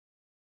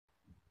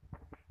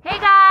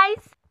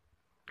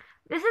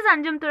This is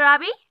Anjum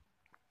Turabi,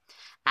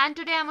 and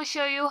today I'm going to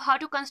show you how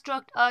to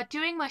construct a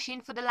Turing machine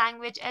for the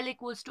language L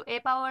equals to a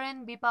power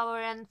n, b power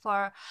n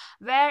for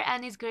where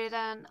n is greater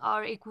than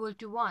or equal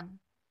to 1.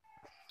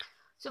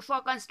 So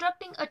for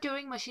constructing a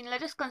Turing machine,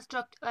 let us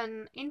construct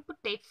an input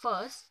tape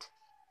first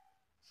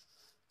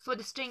for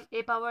the string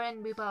a power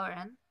n, b power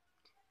n,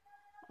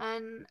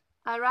 and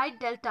I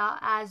write delta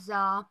as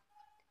the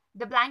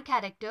blank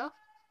character,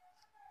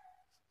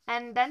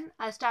 and then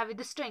I'll start with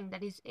the string,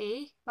 that is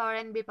a power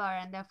n, b power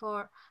n.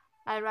 Therefore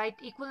I write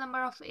equal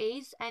number of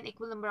a's and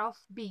equal number of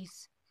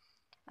b's.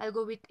 I'll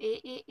go with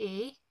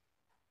a,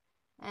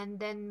 and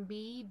then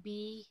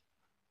b,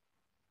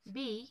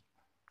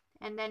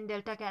 and then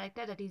delta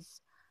character, that is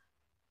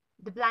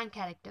the blank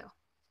character,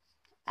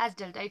 as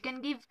delta. You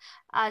can give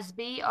as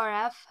b or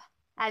f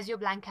as your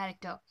blank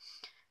character.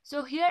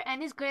 So here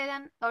n is greater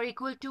than or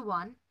equal to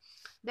 1.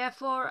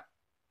 Therefore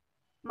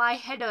my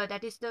header,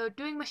 that is the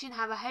Turing machine,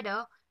 have a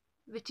header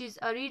which is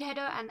a read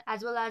header and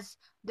as well as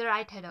the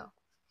write header,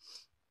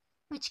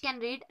 which can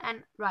read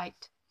and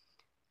write.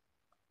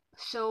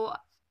 So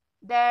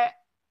there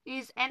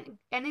is n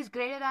is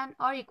greater than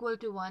or equal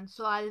to 1,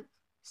 so I'll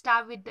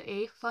start with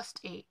the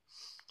first a,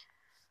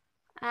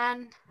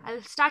 and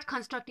I'll start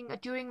constructing a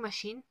Turing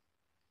machine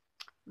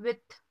with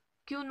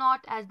q0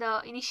 as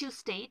the initial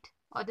state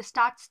or the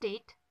start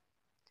state.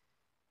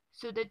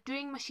 So the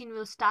Turing machine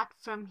will start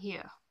from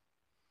here.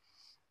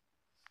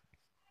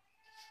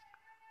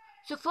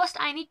 So first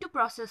I need to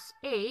process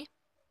a,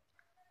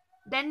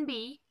 then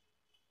b,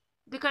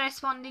 the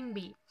corresponding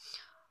b.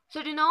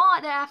 So to know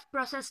that I've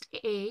processed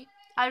a,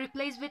 I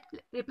replace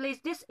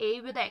this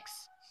a with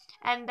x,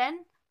 and then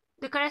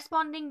the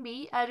corresponding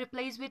b I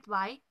replace with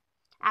y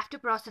after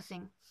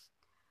processing.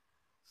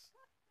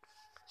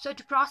 So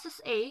to process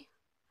a,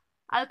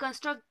 I'll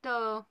construct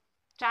the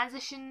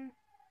transition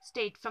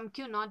state from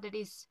q0, that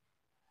is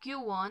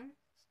q1,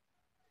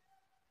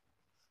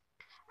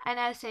 and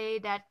I'll say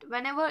that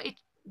whenever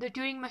the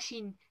Turing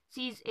machine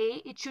sees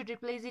a, it should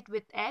replace it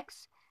with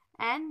x,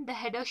 and the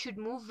header should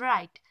move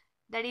right.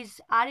 That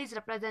is, R is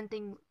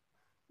representing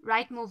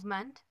right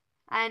movement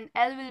and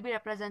L will be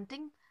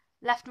representing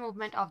left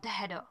movement of the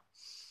header.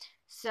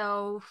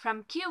 So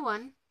from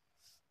q0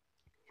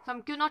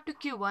 to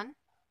q1,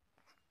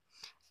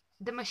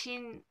 the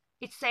machine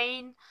is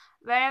saying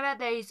wherever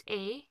there is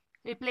a,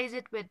 replace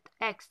it with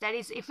x. That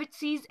is, if it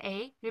sees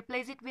a,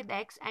 replace it with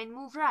x and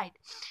move right.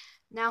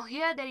 Now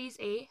here there is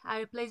a,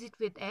 I replace it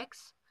with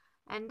x,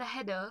 and the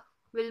header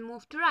will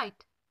move to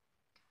right.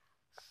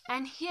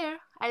 And here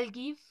I'll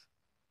give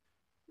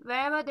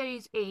wherever there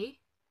is a,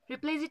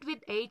 replace it with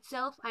a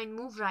itself and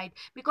move right,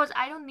 because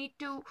I don't need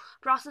to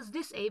process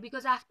this a,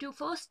 because I have to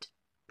first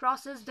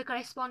process the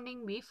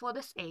corresponding b for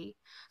this a.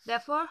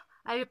 Therefore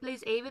I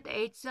replace a with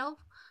a itself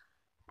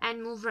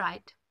and move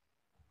right.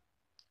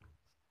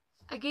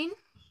 Again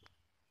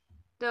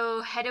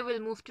the header will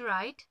move to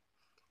right,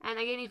 and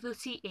again it will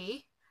see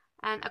a,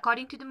 and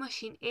according to the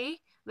machine a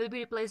will be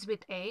replaced with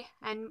a,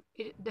 and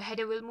the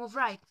header will move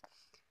right.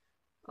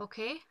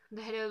 Okay,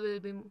 the header will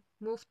be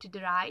moved to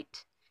the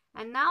right,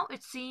 and now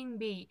it's seeing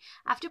b.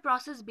 After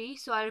process b,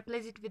 so I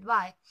replace it with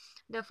y.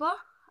 Therefore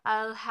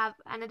I'll have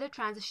another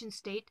transition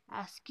state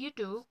as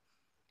q2.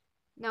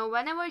 Now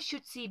whenever it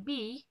should see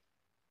b,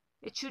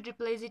 it should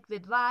replace it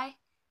with y,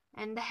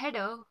 and the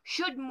header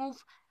should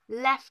move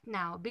left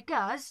now,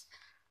 because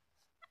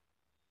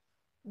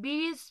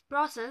b is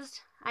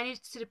processed and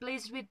it's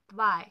replaced with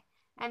y.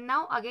 And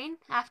now again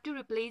I have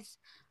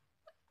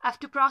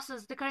to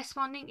process the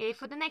corresponding a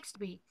for the next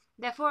b.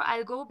 Therefore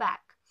I'll go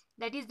back,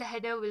 that is, the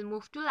header will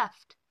move to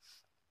left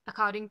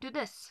according to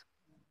this.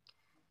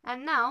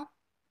 And now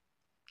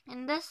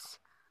in this,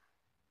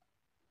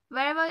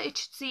 wherever it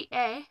should see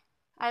a,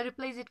 I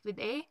replace it with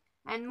a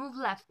and move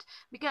left,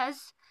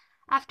 because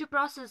I have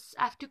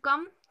to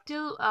come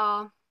till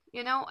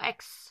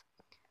x.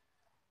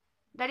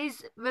 That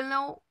is, we'll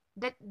know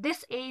that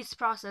this a is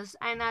processed,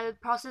 and I'll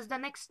process the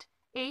next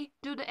a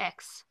to the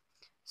x.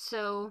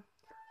 So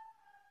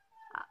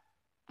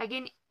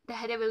again the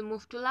header will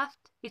move to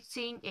left, it's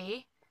seeing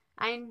a,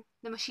 and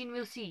the machine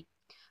will see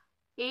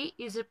a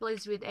is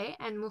replaced with a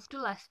and move to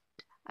left.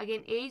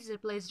 Again a is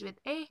replaced with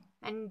a,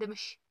 and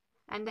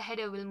the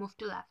header will move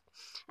to left.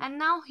 And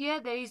now here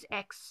there is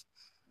x.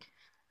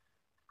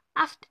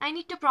 I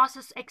need to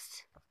process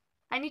x.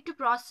 I need to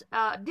process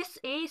this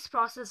a is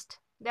processed,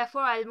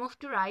 therefore I'll move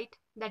to right,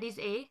 that is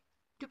a,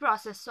 to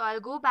process. So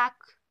I'll go back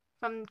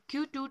from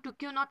q2 to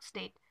q0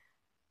 state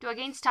to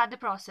again start the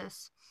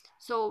process.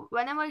 So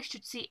whenever it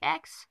should see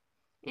x,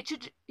 it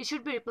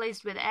should be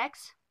replaced with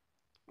x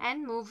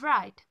and move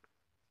right.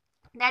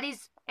 That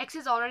is, x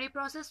is already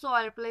processed, so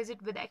I'll replace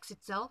it with x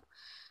itself.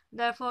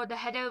 Therefore the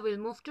header will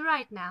move to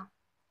right now.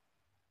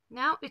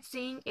 Now it's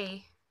seeing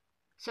a,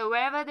 so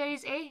wherever there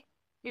is a,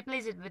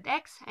 replace it with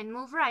x and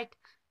move right.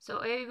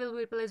 So a will be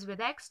replaced with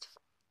x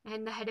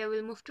and the header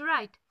will move to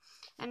right.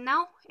 And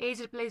now a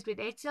is replaced with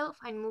a itself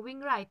and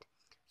moving right.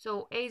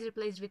 So a is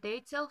replaced with a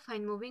itself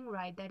and moving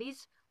right, that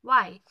is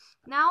y.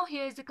 Now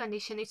here is the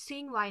condition, it's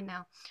seeing y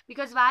now,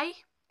 because y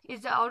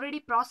is already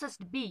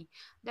processed B.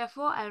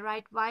 Therefore I'll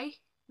write Y.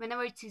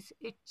 Whenever it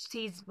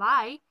sees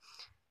Y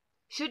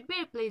should be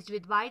replaced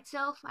with Y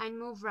itself and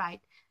move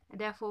right.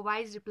 Therefore Y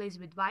is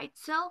replaced with Y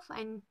itself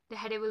and the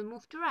header will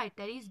move to right,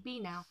 that is B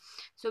now.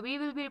 So B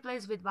will be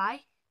replaced with Y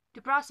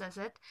to process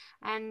it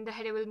and the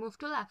header will move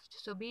to left.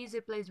 So B is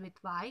replaced with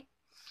Y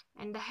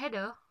and the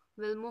header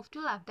will move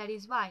to left, that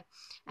is Y.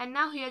 And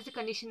now here's the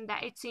condition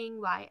that it's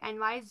seeing Y and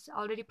Y is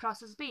already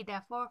processed B.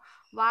 Therefore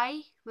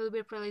Y will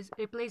be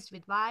replaced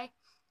with Y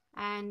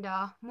and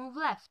move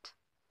left.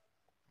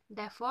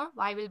 Therefore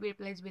Y will be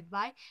replaced with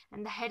Y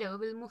and the header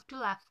will move to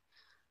left.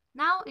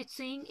 Now it's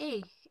seeing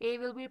A. A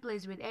will be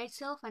replaced with A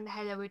itself and the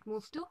header will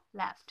move to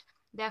left.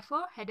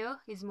 Therefore header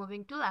is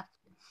moving to left.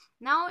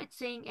 Now it's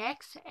saying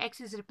X. X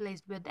is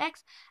replaced with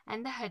X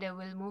and the header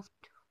will move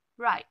to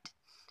right.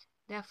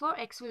 Therefore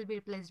X will be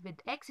replaced with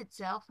X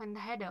itself and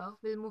the header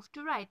will move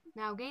to right.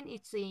 Now again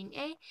it's saying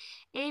A.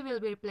 A will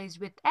be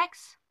replaced with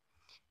X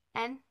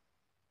and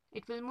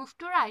it will move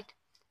to right.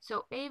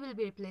 So A will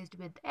be replaced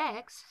with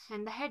X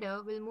and the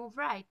header will move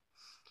right.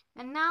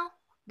 And now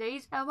there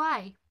is a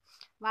Y.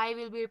 Y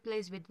will be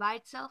replaced with Y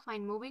itself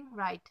and moving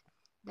right.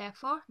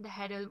 Therefore the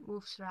header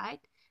moves right.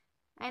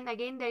 And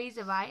again there is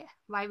a Y.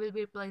 Y will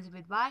be replaced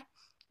with Y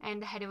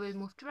and the header will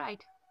move to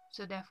right.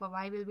 So therefore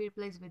Y will be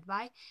replaced with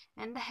Y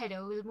and the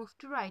header will move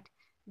to right.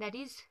 That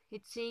is,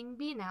 it's saying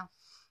B now.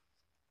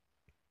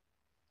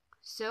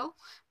 So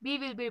B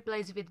will be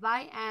replaced with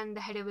Y and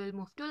the header will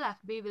move to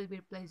left. B will be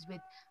replaced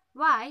with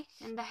Y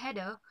and the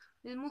header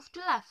will move to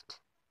left.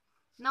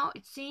 Now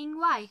it's saying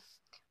Y.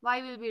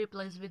 Y will be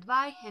replaced with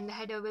Y and the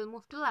header will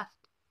move to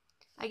left.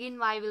 Again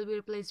Y will be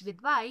replaced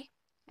with Y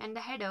and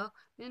the header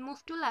will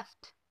move to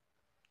left.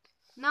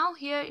 Now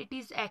here it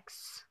is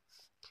X.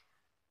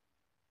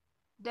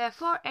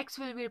 Therefore X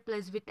will be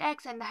replaced with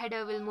X and the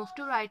header will move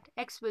to right.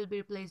 X will be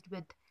replaced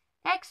with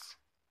X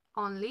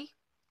only,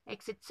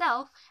 X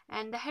itself,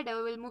 and the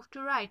header will move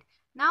to right.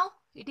 Now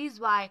it is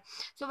Y.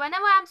 So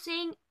whenever I'm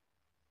saying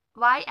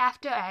Y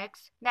after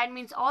X, that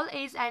means all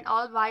A's and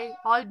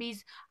all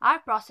B's are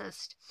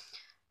processed.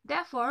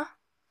 Therefore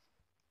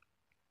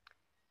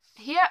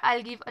here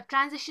I'll give a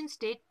transition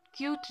state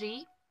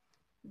Q3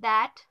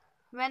 that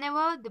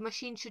whenever the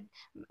machine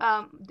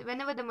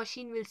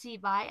will see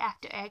Y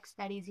after X,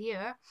 that is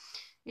here,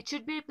 it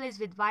should be replaced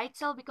with Y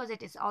itself because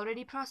it is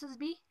already processed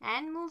B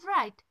and move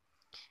right.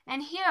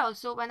 And here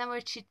also whenever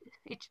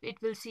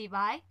it will see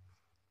Y,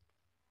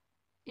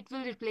 it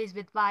will replace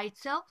with Y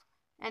itself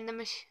and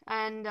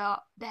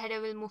the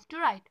header will move to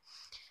right.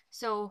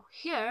 So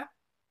here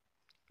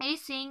it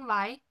is seeing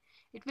Y.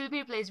 It will be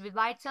replaced with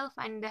Y itself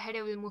and the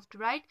header will move to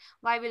right.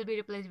 Y will be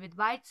replaced with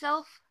Y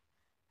itself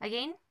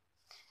again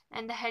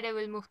and the header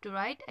will move to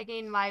right.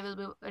 Again Y will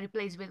be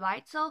replaced with Y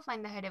itself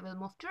and the header will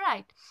move to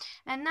right.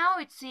 And now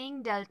it's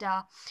seeing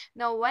delta.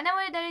 Now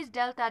whenever there is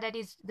delta, that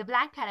is the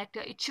blank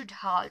character, it should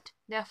halt.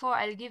 Therefore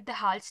I'll give the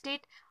halt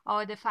state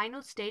or the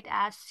final state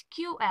as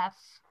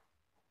QF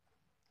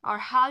or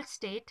halt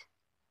state.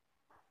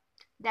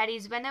 That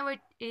is, whenever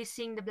it is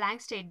seeing the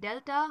blank state,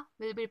 delta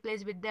will be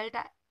replaced with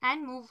delta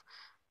and move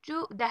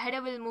to the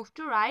header will move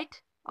to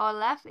right or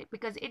left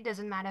because it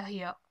doesn't matter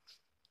here.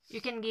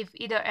 You can give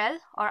either L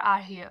or R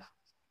here.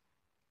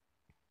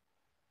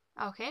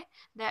 Okay,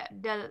 the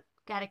del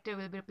character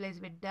will be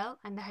replaced with del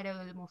and the header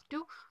will move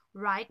to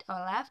right or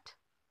left.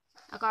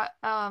 Okay,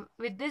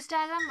 with this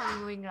diagram I'm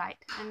moving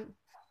right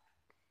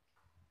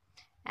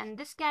and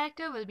this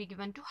character will be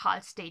given to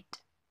halt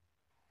state.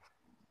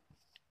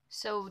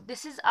 So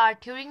this is our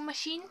Turing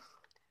machine.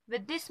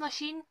 With this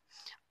machine,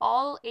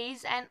 all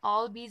A's and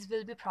all B's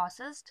will be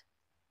processed.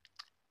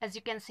 As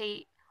you can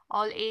see,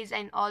 all A's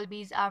and all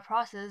B's are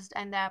processed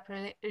and they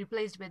are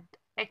replaced with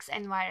X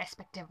and Y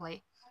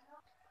respectively.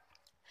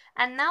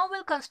 And now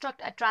we'll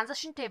construct a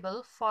transition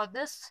table for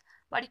this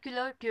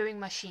particular Turing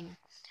machine.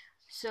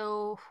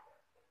 So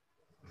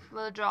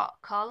we'll draw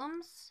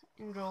columns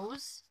in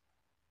rows.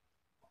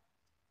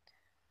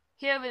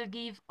 Here we'll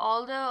give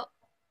all the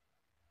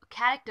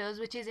characters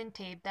which is in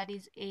tape, that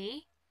is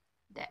A,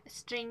 the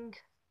string,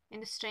 in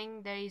the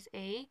string there is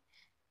A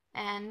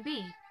and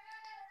B.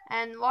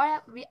 And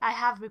I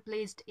have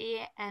replaced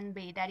A and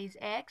B, that is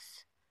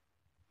X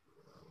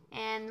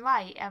and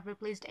Y. I've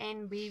replaced A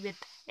and B with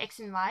X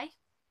and Y.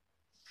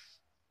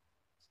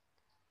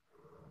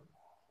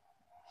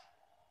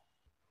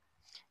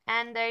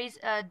 And there is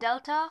a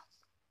delta,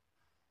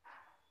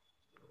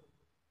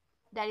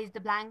 that is the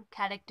blank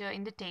character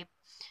in the tape.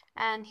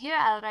 And here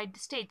I'll write the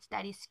states,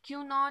 that is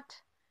Q0,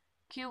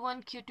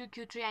 Q1, Q2,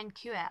 Q3 and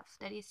QF.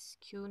 That is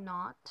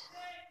Q0,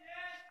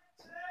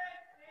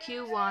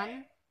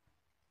 Q1,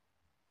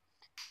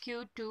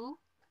 Q2,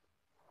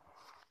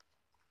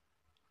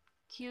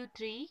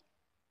 Q3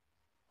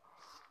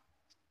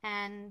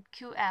 and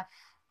QF.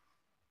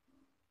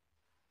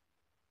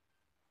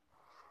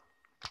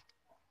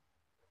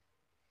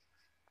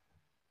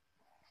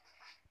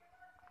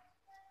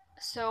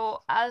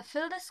 So I'll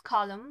fill this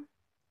column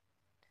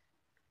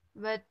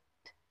with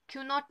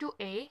Q0 to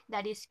A,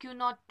 that is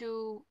Q0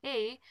 to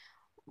A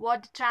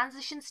what the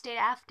transition state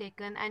I've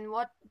taken and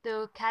what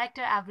the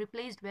character I've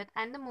replaced with,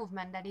 and the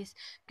movement, that is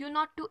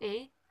Q0 to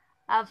A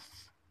of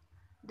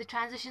the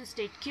transition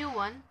state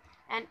Q1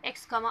 and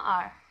X comma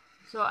R.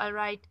 So I'll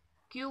write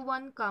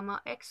Q1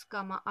 comma X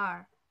comma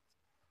R.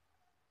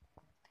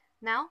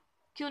 Now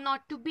Q0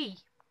 to B.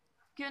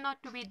 Q0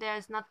 to B, there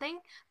is nothing,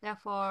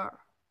 therefore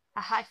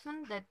a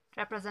hyphen that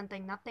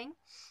representing nothing.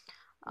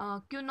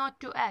 Q0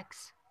 to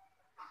X.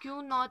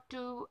 Q0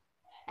 to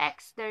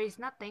X, there is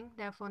nothing,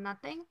 therefore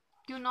nothing.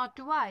 Q0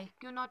 to Y.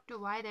 Q0 to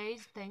Y, there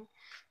is thing.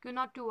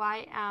 Q0 to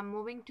Y, I'm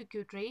moving to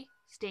Q3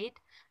 state,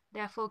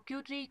 therefore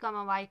Q3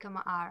 comma Y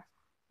comma R.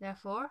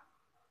 Therefore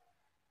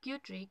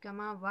Q3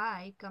 comma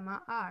Y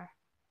comma R.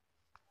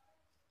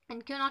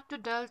 And Q0 to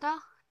delta,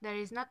 there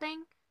is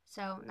nothing,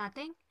 so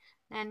nothing.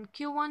 Then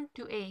Q1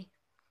 to A.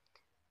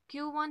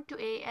 Q1 to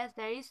A, as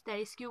there is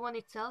Q1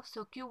 itself,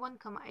 so Q1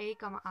 comma A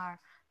comma R.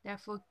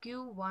 Therefore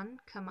Q1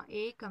 comma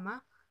A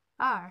comma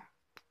R.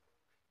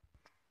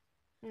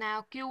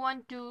 Now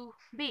Q1 to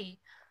B.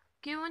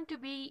 Q1 to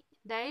B,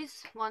 there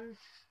is one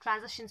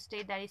transition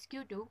state, that is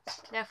Q2.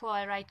 Therefore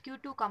I write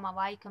Q2 comma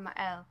Y comma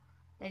L.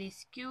 That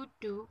is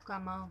Q2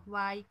 comma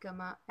Y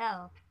comma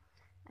L.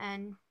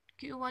 And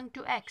Q1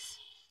 to X.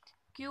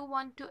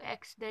 Q1 to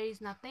X, there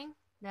is nothing,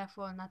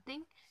 therefore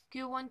nothing.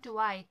 Q1 to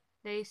Y,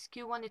 there is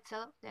Q1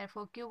 itself,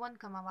 therefore Q1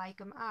 comma Y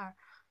comma R.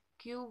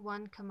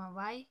 Q1 comma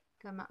Y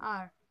comma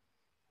R.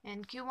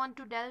 And Q1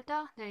 to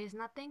delta, there is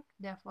nothing,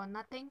 therefore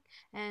nothing.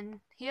 And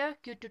here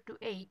Q2 to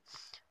A.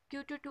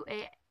 Q2 to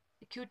A,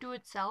 Q2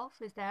 itself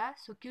is there,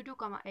 so Q2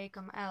 comma A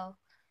comma L.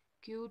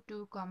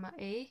 Q2 comma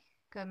A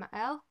comma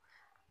L.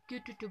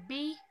 Q2 to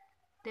B,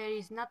 there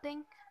is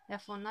nothing,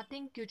 therefore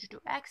nothing. Q2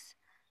 to X,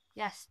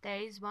 yes,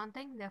 there is one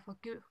thing, therefore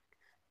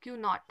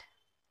Q0.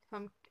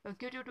 From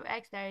Q2 to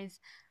X, there is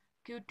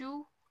Q2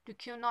 to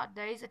Q0,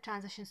 there is a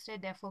transition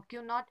state, therefore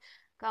Q0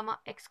 comma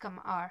X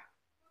comma R.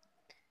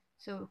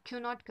 So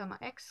Q0 comma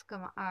X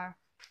comma R.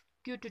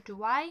 Q2 to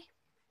Y,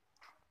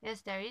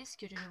 yes, there is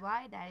Q2 to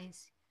Y, that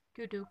is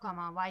Q2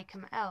 comma Y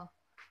comma L.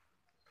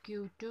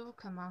 Q2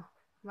 comma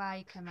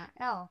Y comma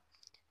L.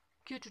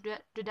 Q2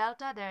 to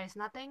delta, there is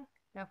nothing,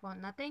 therefore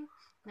nothing.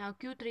 Now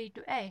Q3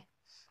 to A.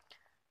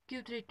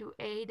 Q3 to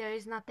A, there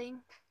is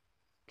nothing.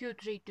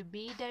 Q3 to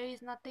B, there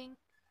is nothing.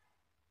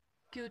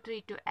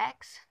 Q3 to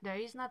X, there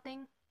is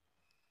nothing.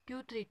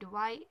 Q3 to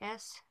Y,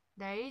 S,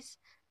 there is,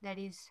 that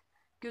is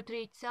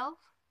Q3 itself.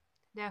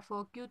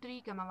 Therefore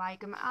Q3 comma Y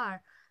comma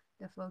R.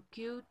 Therefore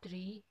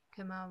Q3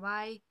 comma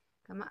Y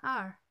comma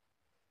R.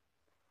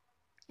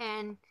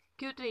 And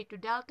Q3 to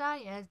delta,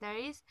 yes, there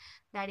is,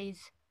 that is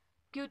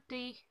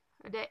Q3,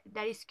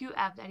 that is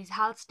QF, that is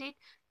halt state,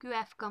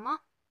 QF comma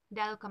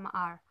del comma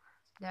R.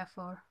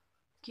 Therefore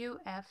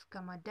QF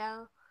comma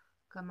del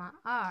comma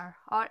R,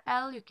 or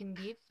L you can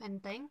give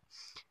anything,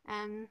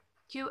 and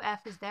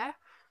QF is there.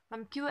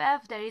 From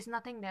QF there is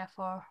nothing,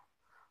 therefore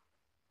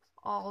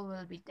all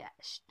will be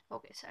dashed.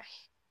 Okay, sorry.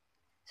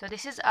 So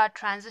this is our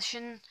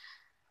transition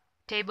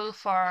table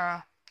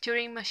for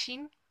Turing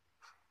machine.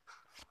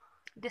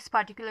 This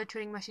particular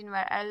Turing machine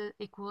where L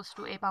equals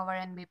to A power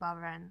n, B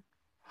power n.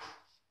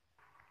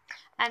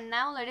 And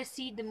now let us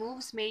see the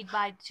moves made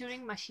by the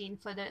Turing machine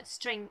for the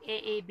string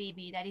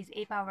AABB, that is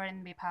A power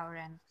n, B power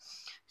n.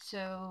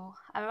 So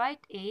I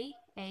write A,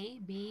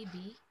 B,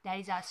 B, that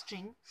is our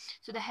string.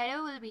 So the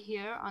header will be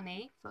here on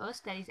A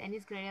first, that is n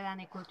is greater than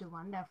or equal to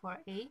 1, therefore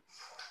A.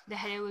 The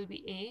header will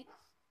be A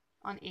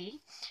on A,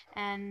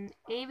 and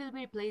A will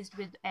be replaced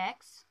with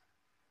X,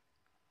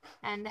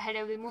 and the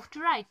header will move to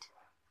right,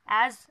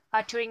 as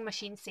our Turing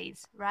machine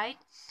says, right?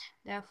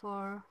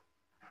 Therefore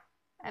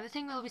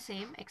everything will be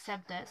same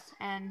except this,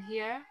 and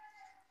here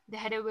the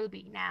header will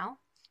be now,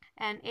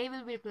 and A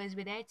will be replaced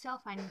with A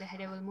itself, and the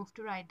header will move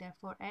to right,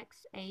 therefore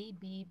X, A,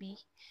 B, B,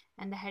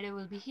 and the header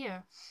will be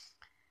here.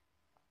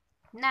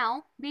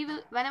 Now B will,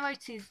 whenever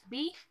it sees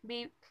B,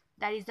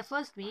 that is the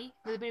first B,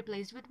 will be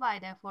replaced with Y,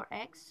 therefore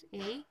X,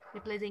 A,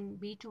 replacing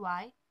B to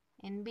Y,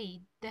 and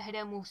B, the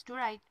header moves to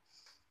right.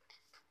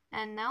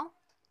 And now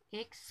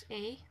X,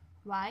 A,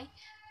 Y,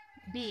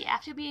 B,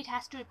 after B it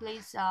has to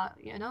replace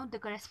the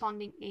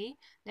corresponding A,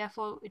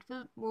 therefore it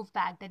will move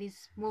back, that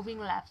is moving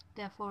left,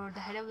 therefore the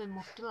header will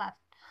move to left.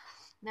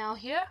 Now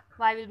here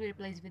Y will be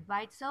replaced with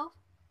Y itself,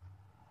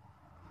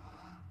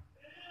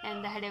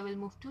 and the header will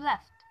move to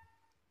left.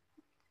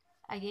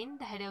 Again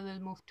the header will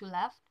move to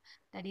left,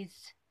 that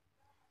is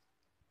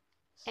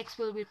X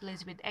will be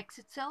replaced with X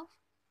itself,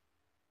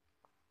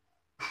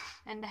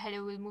 and the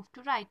header will move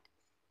to right.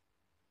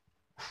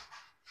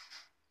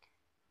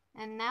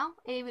 And now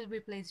A will be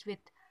replaced with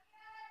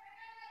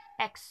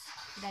X,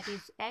 that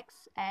is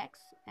X, X,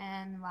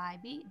 and Y,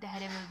 B. The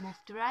header will move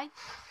to right.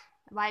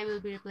 Y will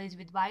be replaced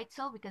with Y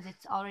itself because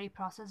it's already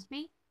processed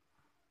B,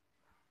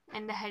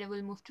 and the header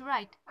will move to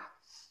right.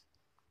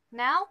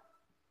 Now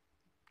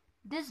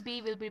this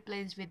B will be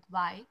replaced with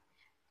Y,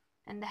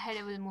 and the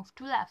header will move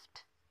to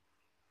left,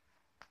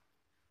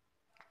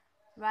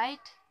 right?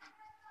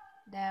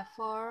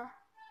 Therefore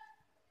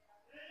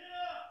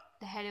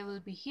the header will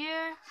be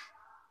here,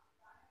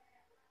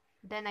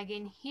 then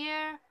again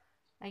here,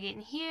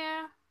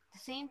 the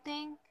same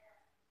thing.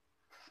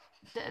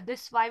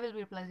 This y will be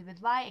replaced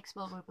with y, x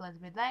will be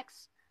replaced with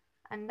x,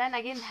 and then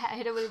again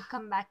header will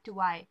come back to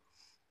y.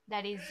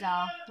 That is,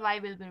 y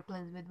will be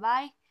replaced with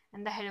y,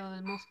 and the header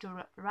will move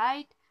to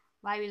right,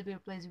 y will be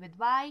replaced with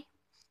y.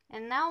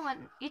 And now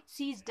when it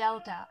sees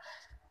delta,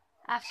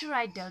 I have to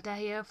write delta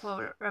here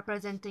for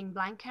representing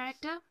blank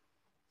character.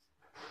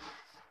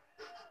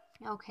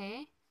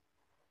 Okay.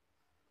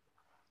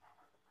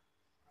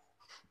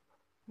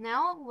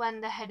 Now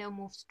when the header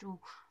moves to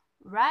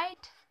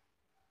right,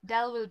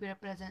 del will be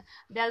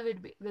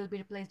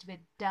replaced with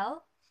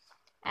del,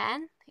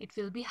 and it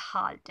will be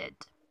halted.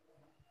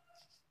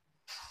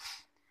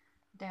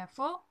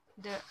 Therefore,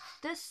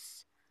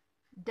 this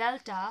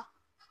delta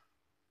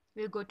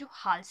will go to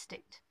halt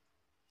state.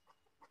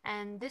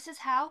 And this is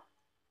how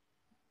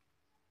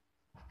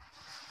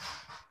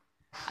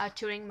a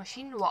Turing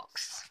machine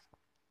works.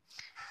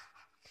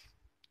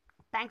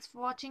 Thanks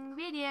for watching the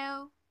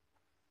video.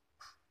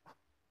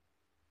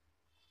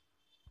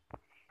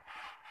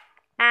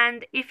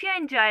 And if you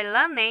enjoy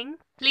learning,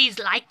 please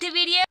like the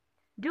video,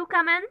 do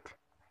comment,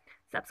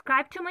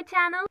 subscribe to my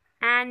channel,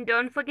 and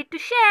don't forget to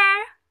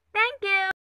share. Thank you.